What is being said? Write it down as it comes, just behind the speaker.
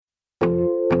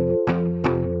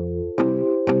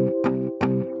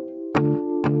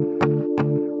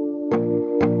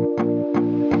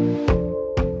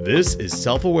This is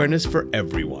Self-Awareness for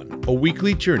Everyone, a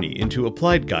weekly journey into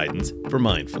applied guidance for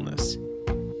mindfulness.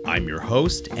 I'm your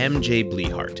host, MJ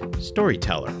Bleehart,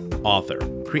 storyteller, author,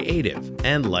 creative,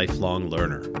 and lifelong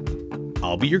learner.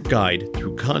 I'll be your guide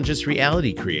through conscious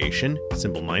reality creation,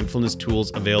 simple mindfulness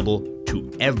tools available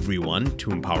to everyone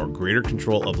to empower greater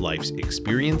control of life's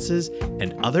experiences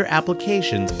and other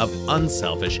applications of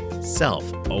unselfish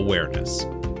self-awareness.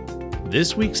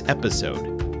 This week's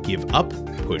episode, Give Up,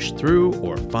 Push Through,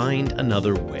 or Find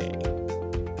Another Way.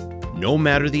 No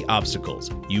matter the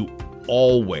obstacles, you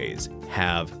always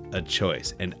have a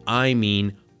choice, and I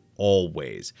mean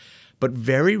always. But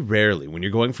very rarely, when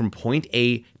you're going from point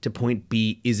A to point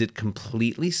B, is it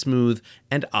completely smooth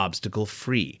and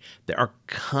obstacle-free. There are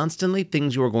constantly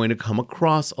things you are going to come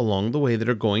across along the way that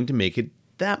are going to make it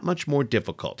that much more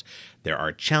difficult. There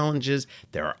are challenges,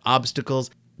 there are obstacles,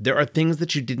 there are things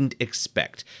that you didn't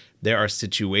expect. There are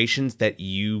situations that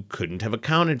you couldn't have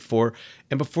accounted for,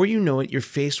 and before you know it, you're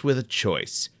faced with a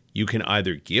choice. You can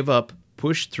either give up,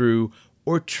 push through,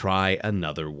 or try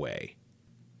another way.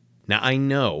 Now, I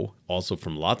know, also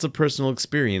from lots of personal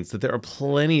experience, that there are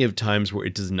plenty of times where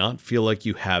it does not feel like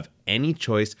you have any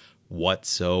choice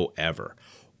whatsoever.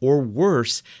 Or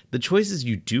worse, the choices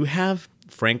you do have,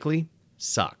 frankly,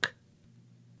 suck.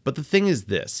 But the thing is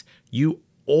this, you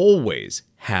always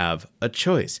have a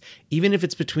choice. Even if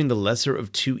it's between the lesser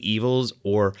of two evils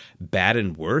or bad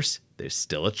and worse, there's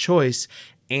still a choice.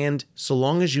 And so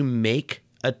long as you make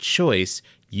a choice,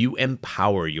 you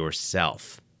empower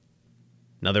yourself.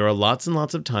 Now, there are lots and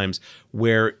lots of times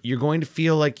where you're going to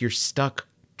feel like you're stuck,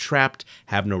 trapped,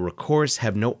 have no recourse,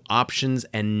 have no options,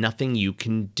 and nothing you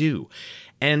can do.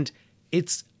 And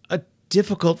it's a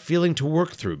difficult feeling to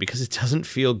work through because it doesn't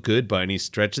feel good by any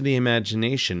stretch of the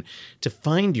imagination to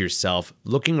find yourself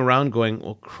looking around going,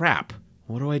 well, crap,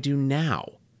 what do I do now?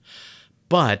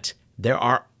 But there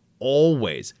are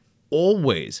always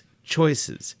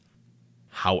choices.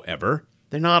 However,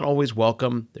 they're not always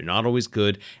welcome, they're not always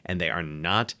good, and they are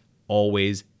not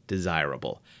always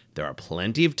desirable. There are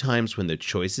plenty of times when the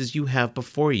choices you have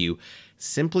before you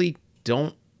simply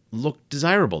don't look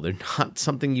desirable. They're not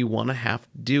something you want to have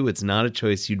to do. It's not a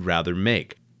choice you'd rather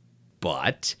make.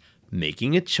 But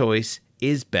making a choice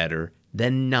is better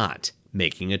than not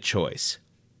making a choice.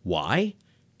 Why?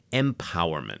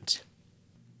 Empowerment.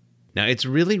 Now, it's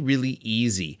really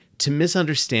easy to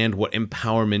misunderstand what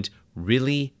empowerment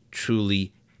really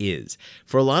truly is.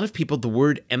 For a lot of people, the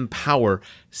word empower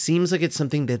seems like it's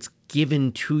something that's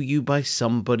given to you by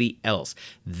somebody else.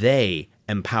 They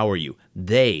empower you.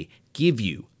 They give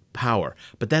you power.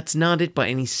 But that's not it by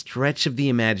any stretch of the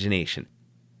imagination.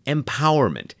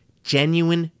 Empowerment,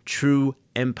 genuine, true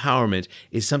empowerment,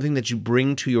 is something that you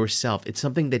bring to yourself. It's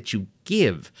something that you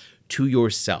give to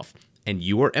yourself. And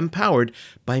you are empowered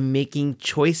by making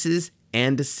choices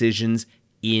and decisions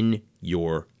in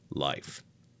your life.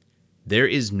 There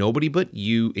is nobody but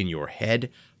you in your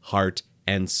head, heart,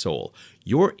 and soul.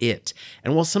 You're it.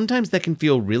 And while sometimes that can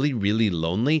feel really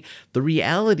lonely, the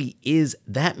reality is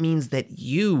that means that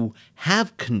you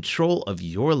have control of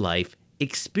your life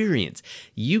experience.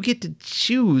 You get to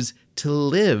choose to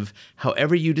live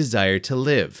however you desire to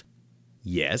live.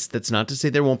 Yes, that's not to say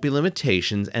there won't be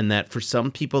limitations, and that for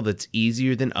some people that's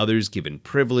easier than others given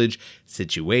privilege,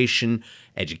 situation,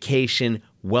 education,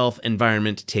 wealth,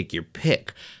 environment, take your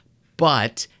pick.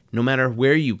 But no matter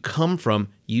where you come from,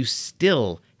 you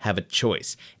still have a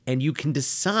choice, and you can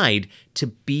decide to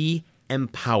be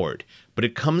empowered. But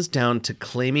it comes down to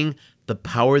claiming the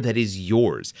power that is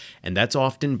yours, and that's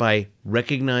often by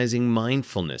recognizing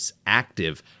mindfulness,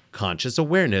 active, conscious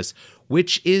awareness,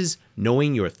 which is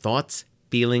knowing your thoughts,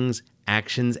 feelings,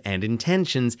 actions, and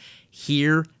intentions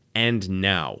here and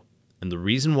now. And the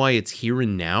reason why it's here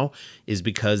and now is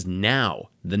because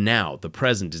the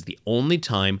present, is the only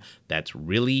time that's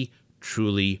really,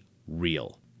 truly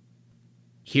real.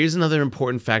 Here's another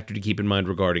important factor to keep in mind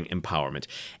regarding empowerment.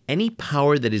 Any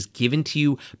power that is given to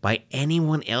you by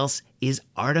anyone else is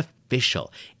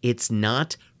artificial. It's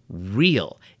not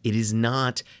real. It is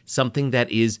not something that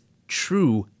is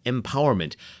true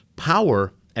empowerment.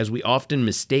 Power, as we often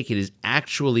mistake it, is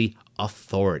actually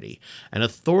authority. And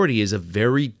authority is a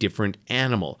very different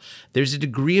animal. There's a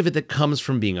degree of it that comes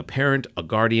from being a parent, a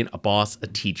guardian, a boss, a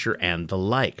teacher, and the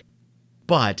like.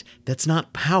 But that's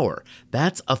not power.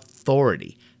 That's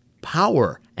authority.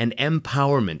 Power and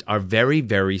empowerment are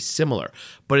very similar,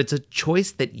 but it's a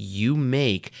choice that you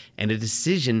make and a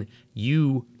decision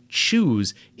you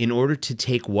choose in order to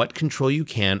take what control you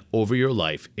can over your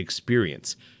life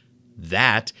experience.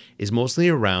 That is mostly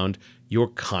around your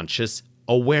conscious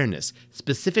awareness,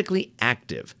 specifically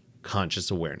active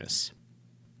conscious awareness.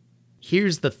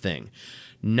 Here's the thing.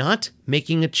 Not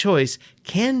making a choice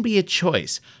can be a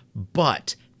choice,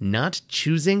 but not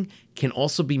choosing can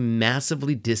also be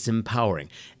massively disempowering,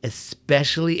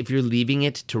 especially if you're leaving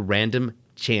it to random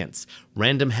chance,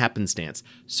 random happenstance,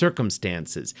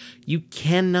 circumstances. You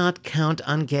cannot count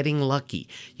on getting lucky.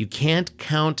 You can't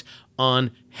count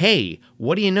on, hey,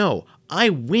 what do you know? I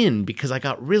win because I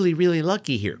got really, really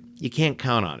lucky here. You can't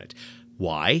count on it.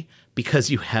 Why? Because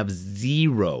you have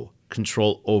zero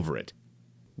control over it.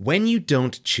 When you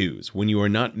don't choose, when you are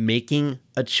not making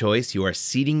a choice, you are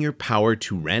ceding your power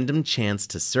to random chance,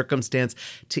 to circumstance,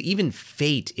 to even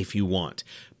fate if you want.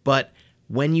 But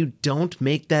when you don't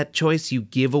make that choice, you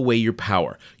give away your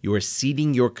power. You are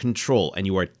ceding your control and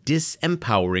you are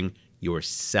disempowering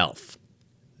yourself.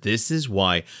 This is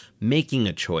why making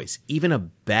a choice, even a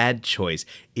bad choice,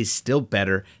 is still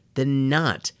better than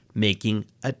not making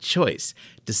a choice.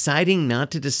 Deciding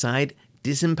not to decide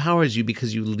disempowers you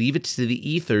because you leave it to the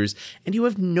ethers and you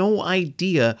have no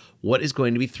idea what is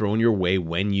going to be thrown your way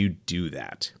when you do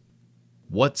that.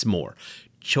 What's more,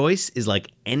 choice is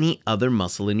like any other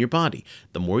muscle in your body.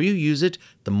 The more you use it,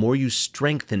 the more you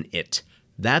strengthen it.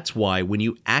 That's why when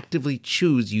you actively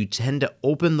choose, you tend to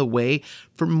open the way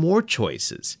for more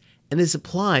choices. And this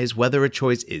applies whether a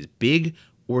choice is big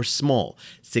or small,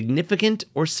 significant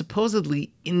or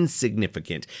supposedly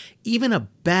insignificant. Even a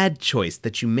bad choice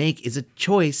that you make is a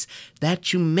choice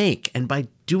that you make. And by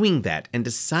doing that and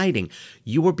deciding,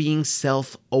 you are being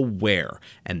self-aware.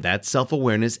 And that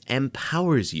self-awareness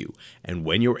empowers you. And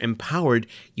when you're empowered,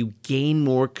 you gain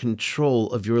more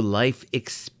control of your life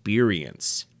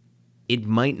experience. It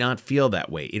might not feel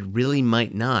that way. It really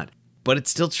might not. But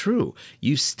it's still true.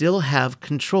 You still have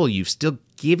control. You've still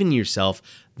given yourself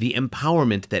the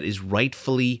empowerment that is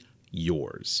rightfully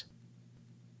yours.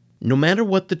 No matter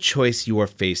what the choice you are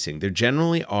facing, there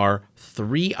generally are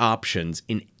 3 options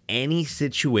in any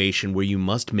situation where you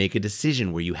must make a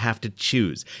decision, where you have to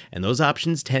choose. And those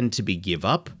options tend to be give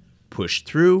up, push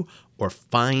through, or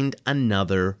find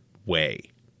another way.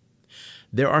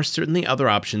 There are certainly other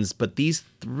options, but these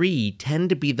 3 tend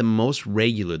to be the most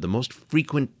regular, the most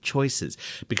frequent choices,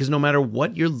 because no matter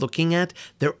what you're looking at,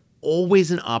 they're always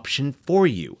an option for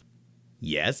you.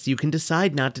 Yes, you can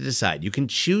decide not to decide. You can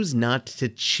choose not to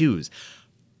choose,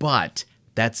 but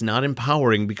that's not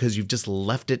empowering because you've just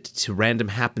left it to random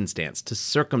happenstance, to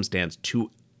circumstance, to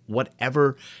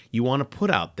whatever you want to put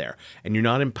out there, and you're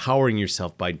not empowering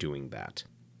yourself by doing that.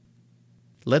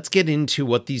 Let's get into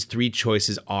what these 3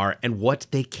 choices are and what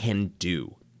they can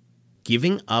do.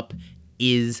 Giving up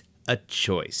is a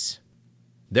choice.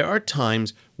 There are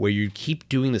times where you keep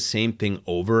doing the same thing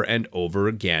over and over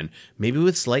again, maybe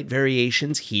with slight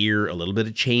variations here, a little bit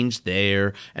of change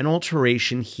there, an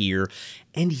alteration here,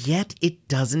 and yet it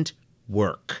doesn't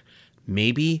work.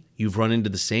 Maybe you've run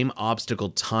into the same obstacle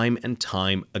time and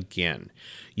time again.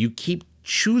 You keep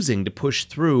choosing to push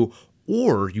through,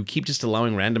 or you keep just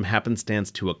allowing random happenstance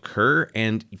to occur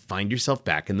and you find yourself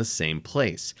back in the same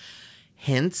place.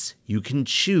 Hence, you can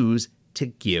choose to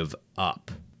give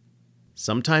up.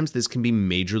 Sometimes this can be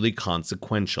majorly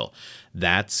consequential.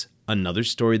 That's another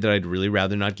story that I'd really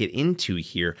rather not get into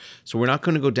here, so we're not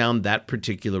going to go down that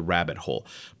particular rabbit hole.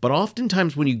 But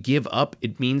oftentimes when you give up,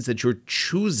 it means that you're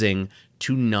choosing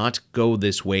to not go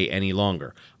this way any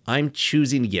longer. I'm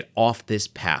choosing to get off this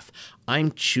path.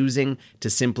 I'm choosing to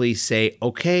simply say,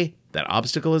 okay, that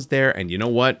obstacle is there, and you know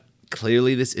what?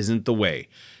 Clearly this isn't the way.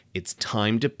 It's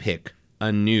time to pick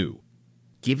anew.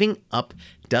 Giving up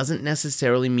doesn't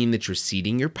necessarily mean that you're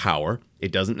ceding your power.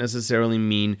 It doesn't necessarily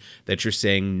mean that you're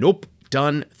saying, nope,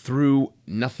 done, through,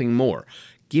 nothing more.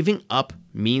 Giving up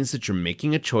means that you're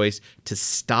making a choice to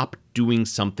stop doing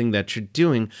something that you're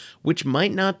doing, which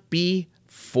might not be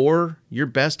for your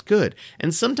best good.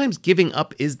 And sometimes giving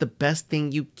up is the best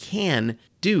thing you can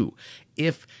do.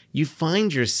 If you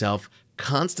find yourself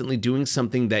constantly doing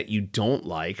something that you don't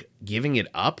like, giving it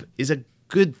up is a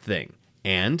good thing.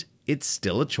 And it's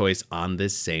still a choice on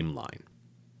this same line.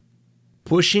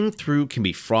 Pushing through can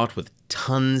be fraught with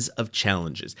tons of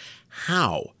challenges.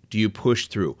 How do you push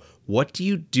through? What do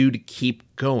you do to keep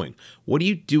going? What do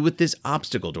you do with this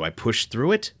obstacle? Do I push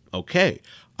through it? Okay.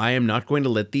 I am not going to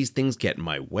let these things get in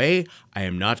my way. I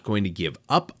am not going to give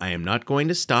up. I am not going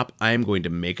to stop. I am going to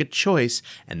make a choice,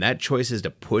 and that choice is to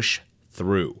push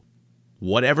through.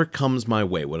 Whatever comes my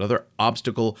way, what other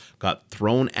obstacle got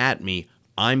thrown at me,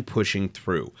 I'm pushing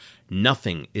through.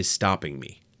 Nothing is stopping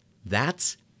me.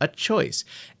 That's a choice,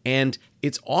 and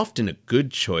it's often a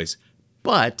good choice,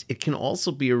 but it can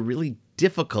also be a really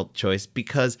difficult choice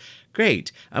because,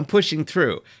 great, I'm pushing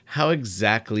through. How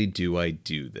exactly do I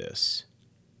do this?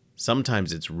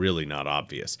 Sometimes it's really not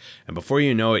obvious. And before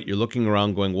you know it, you're looking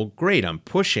around going, well, great, I'm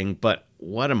pushing, but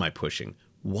what am I pushing?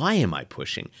 Why am I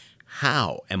pushing?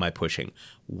 How am I pushing?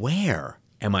 Where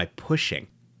am I pushing?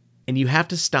 And you have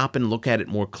to stop and look at it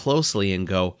more closely and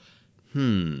go,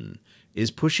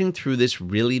 is pushing through this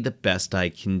really the best I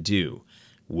can do?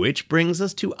 Which brings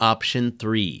us to option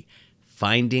 3,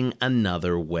 finding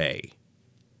another way.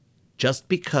 Just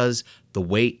because the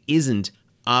way isn't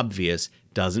obvious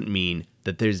doesn't mean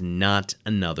that there's not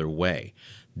another way.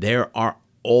 There are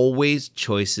always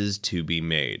choices to be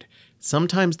made.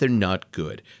 Sometimes they're not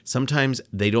good. Sometimes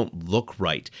they don't look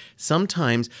right.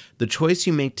 Sometimes the choice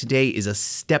you make today is a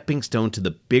stepping stone to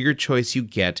the bigger choice you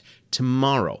get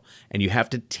tomorrow. And you have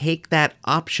to take that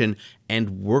option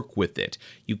and work with it.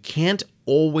 You can't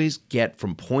always get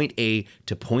from point A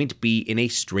to point B in a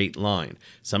straight line.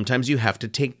 Sometimes you have to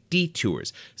take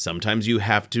detours. Sometimes you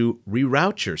have to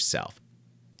reroute yourself.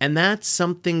 And that's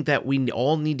something that we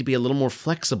all need to be a little more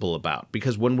flexible about,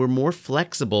 because when we're more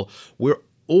flexible, we're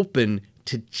open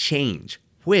to change,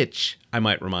 which, I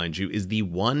might remind you, is the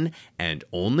one and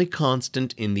only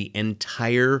constant in the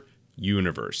entire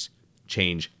universe.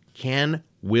 Change can,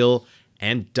 will,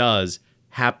 and does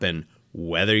happen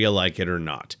whether you like it or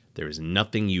not. There is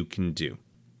nothing you can do.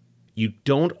 You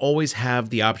don't always have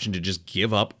the option to just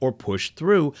give up or push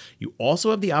through. You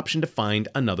also have the option to find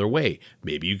another way.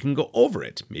 Maybe you can go over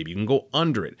it. Maybe you can go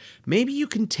under it. Maybe you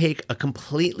can take a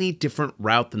completely different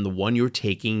route than the one you're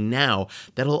taking now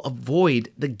that'll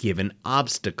avoid the given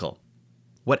obstacle.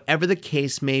 Whatever the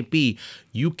case may be,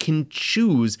 you can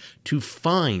choose to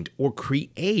find or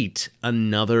create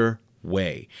another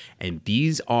way. And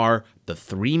these are the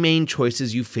 3 main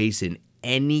choices you face in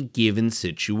any given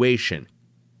situation.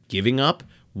 Giving up,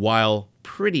 while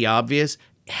pretty obvious,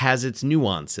 has its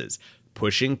nuances.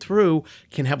 Pushing through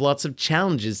can have lots of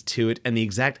challenges to it, and the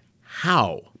exact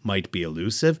how might be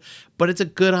elusive, but it's a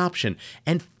good option.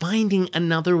 And finding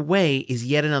another way is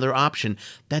yet another option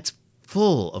that's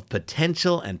full of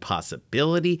potential and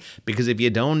possibility, because if you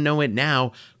don't know it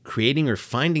now, creating or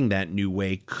finding that new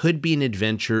way could be an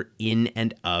adventure in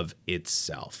and of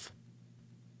itself.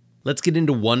 Let's get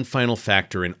into one final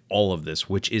factor in all of this,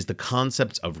 which is the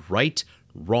concepts of right,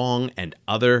 wrong, and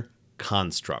other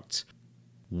constructs.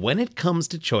 When it comes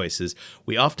to choices,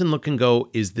 we often look and go,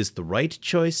 is this the right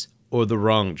choice or the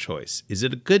wrong choice? Is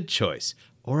it a good choice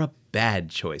or a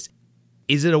bad choice?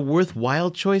 Is it a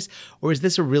worthwhile choice, or is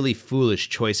this a really foolish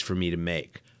choice for me to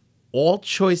make? All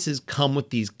choices come with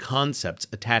these concepts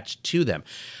attached to them.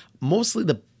 Mostly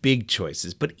the big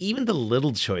choices, but even the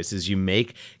little choices you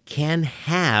make can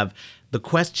have the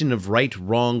question of right,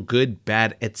 wrong, good,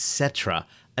 bad, etc.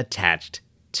 attached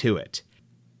to it.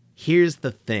 Here's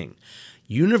the thing.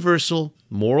 Universal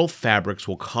moral fabrics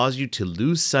will cause you to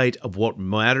lose sight of what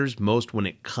matters most when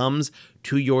it comes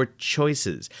to your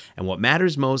choices. And what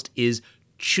matters most is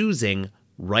choosing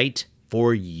right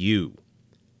for you.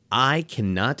 I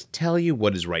cannot tell you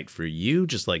what is right for you,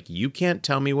 just like you can't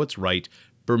tell me what's right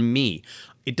for me.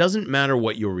 It doesn't matter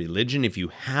what your religion, if you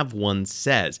have one,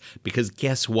 says, because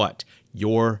guess what?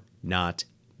 You're not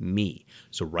me.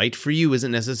 So right for you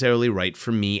isn't necessarily right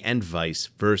for me, and vice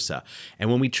versa. And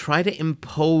when we try to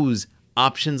impose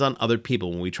options on other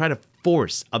people, when we try to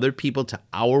force other people to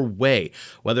our way,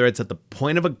 whether it's at the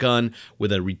point of a gun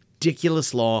with a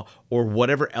ridiculous law or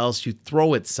whatever else you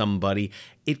throw at somebody,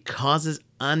 it causes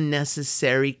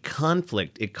unnecessary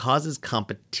conflict. It causes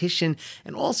competition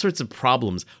and all sorts of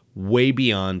problems way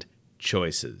beyond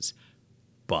choices.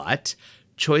 But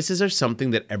choices are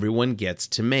something that everyone gets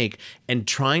to make, and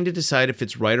trying to decide if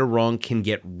it's right or wrong can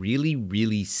get really,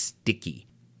 really sticky.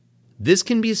 This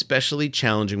can be especially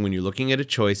challenging when you're looking at a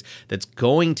choice that's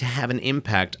going to have an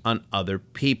impact on other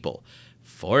people.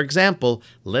 For example,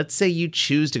 let's say you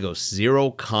choose to go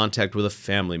zero contact with a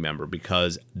family member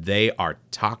because they are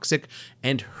toxic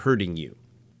and hurting you.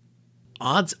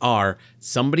 Odds are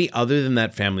somebody other than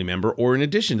that family member, or in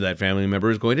addition to that family member,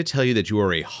 is going to tell you that you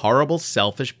are a horrible,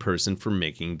 selfish person for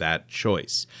making that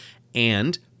choice.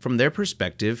 And from their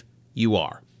perspective, you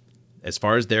are. As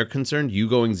far as they're concerned, you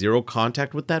going zero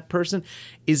contact with that person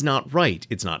is not right.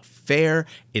 It's not fair.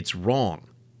 It's wrong.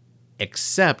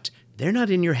 Except they're not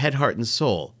in your head, heart, and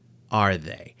soul, are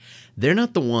they? They're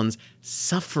not the ones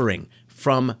suffering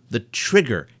from the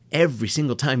trigger every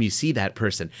single time you see that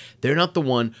person. They're not the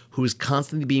one who is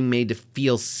constantly being made to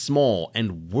feel small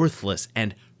and worthless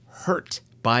and hurt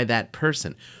by that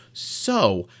person.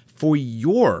 So, for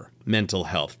your mental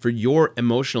health, for your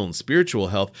emotional and spiritual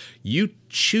health, you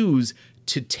choose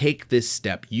to take this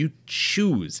step. You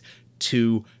choose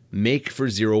to make for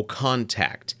zero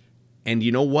contact. And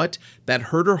you know what? That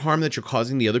hurt or harm that you're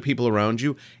causing the other people around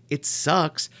you, it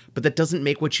sucks, but that doesn't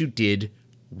make what you did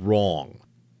wrong,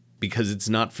 because it's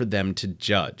not for them to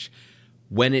judge.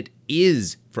 When it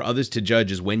is for others to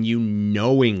judge is when you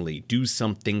knowingly do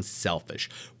something selfish,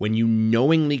 when you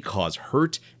knowingly cause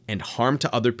hurt and harm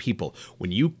to other people,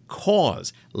 when you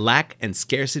cause lack and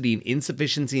scarcity and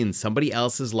insufficiency in somebody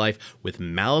else's life with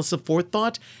malice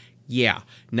aforethought. Yeah,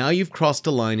 now you've crossed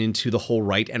a line into the whole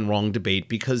right and wrong debate,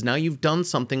 because now you've done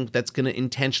something that's going to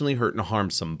intentionally hurt and harm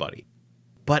somebody.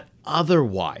 But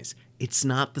otherwise, it's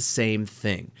not the same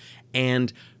thing.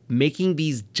 And making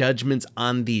these judgments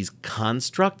on these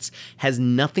constructs has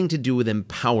nothing to do with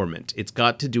empowerment. It's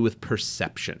got to do with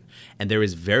perception. And there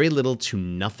is very little to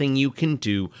nothing you can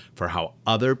do for how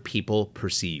other people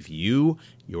perceive you,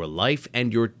 your life,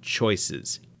 and your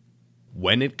choices.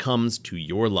 When it comes to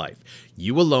your life,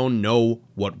 you alone know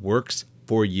what works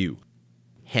for you.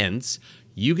 Hence,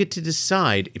 you get to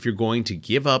decide if you're going to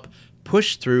give up,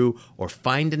 push through, or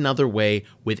find another way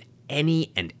with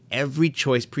any and every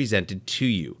choice presented to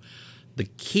you. The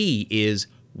key is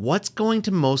what's going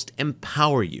to most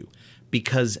empower you,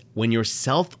 because when you're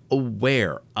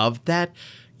self-aware of that,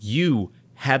 you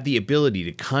have the ability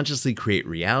to consciously create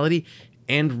reality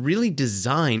and really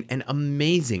design an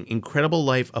amazing, incredible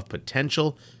life of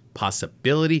potential,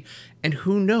 possibility, and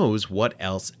who knows what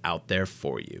else out there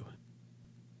for you.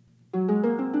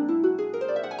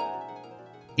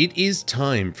 It is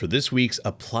time for this week's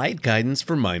Applied Guidance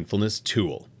for Mindfulness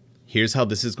tool. Here's how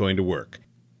this is going to work.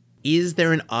 Is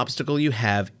there an obstacle you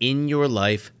have in your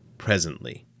life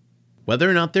presently? Whether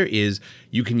or not there is,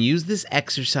 you can use this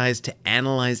exercise to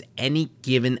analyze any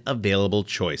given available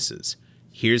choices.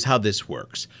 Here's how this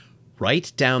works.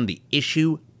 Write down the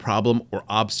issue, problem, or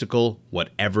obstacle,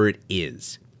 whatever it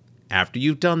is. After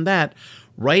you've done that,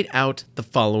 write out the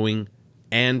following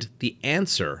and the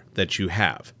answer that you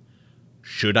have.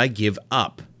 Should I give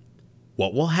up?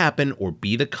 What will happen or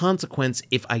be the consequence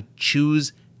if I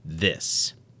choose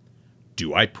this?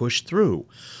 Do I push through?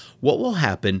 What will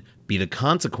happen, be the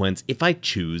consequence if I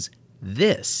choose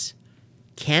this?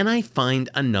 Can I find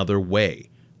another way?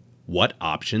 What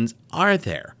options are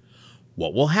there?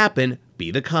 What will happen,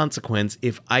 be the consequence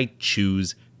if I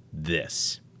choose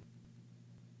this?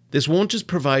 This won't just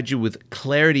provide you with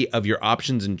clarity of your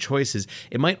options and choices,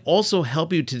 it might also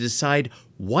help you to decide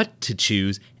what to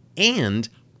choose and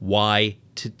why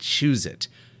to choose it.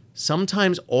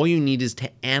 Sometimes all you need is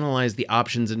to analyze the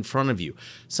options in front of you.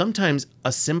 Sometimes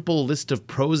a simple list of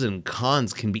pros and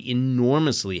cons can be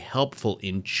enormously helpful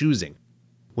in choosing.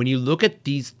 When you look at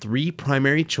these three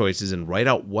primary choices and write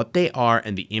out what they are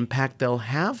and the impact they'll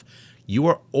have, you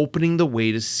are opening the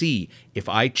way to see if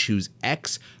I choose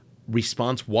X,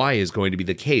 response Y is going to be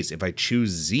the case. If I choose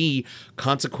Z,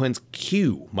 consequence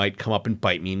Q might come up and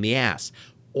bite me in the ass.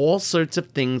 All sorts of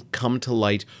things come to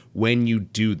light when you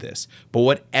do this. But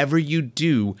whatever you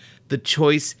do, the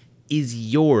choice is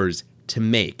yours to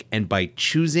make. And by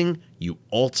choosing, you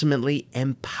ultimately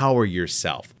empower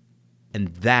yourself. And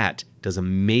that does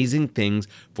amazing things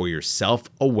for your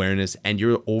self-awareness and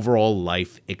your overall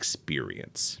life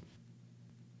experience.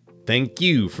 Thank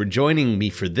you for joining me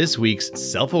for this week's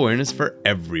Self-Awareness for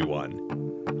Everyone.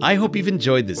 I hope you've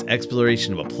enjoyed this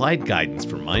exploration of applied guidance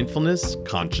for mindfulness,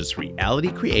 conscious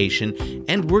reality creation,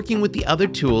 and working with the other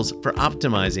tools for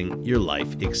optimizing your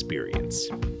life experience.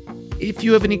 If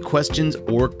you have any questions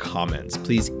or comments,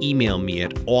 please email me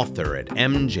at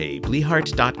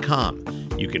author@mjblehart.com.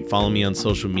 You can follow me on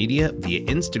social media via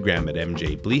Instagram at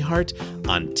mjblehart,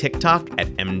 on TikTok at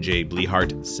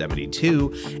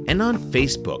mjblehart72, and on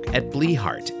Facebook at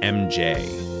blehartmj.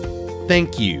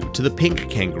 Thank you to the Pink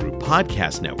Kangaroo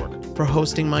Podcast Network for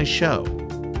hosting my show.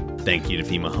 Thank you to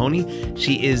Fee Mahoney.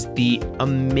 She is the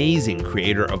amazing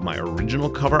creator of my original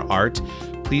cover art.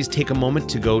 Please take a moment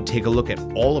to go take a look at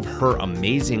all of her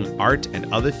amazing art and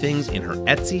other things in her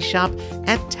Etsy shop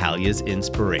at Talia's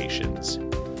Inspirations.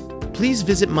 Please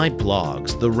visit my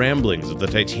blogs, The Ramblings of the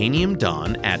Titanium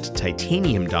Dawn at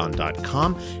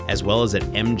titaniumdawn.com, as well as at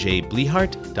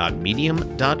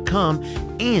mjblehart.medium.com,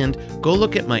 and go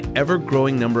look at my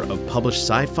ever-growing number of published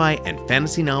sci-fi and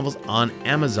fantasy novels on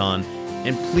Amazon,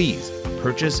 and please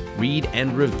purchase, read,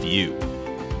 and review.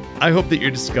 I hope that you're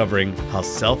discovering how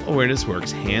self-awareness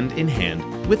works hand in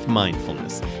hand with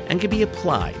mindfulness and can be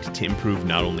applied to improve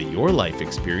not only your life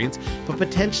experience, but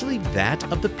potentially that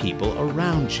of the people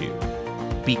around you.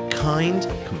 Be kind,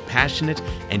 compassionate,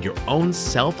 and your own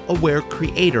self-aware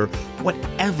creator,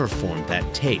 whatever form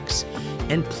that takes.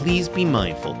 And please be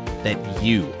mindful that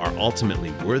you are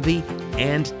ultimately worthy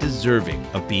and deserving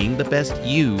of being the best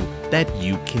you that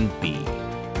you can be.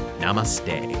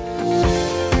 Namaste.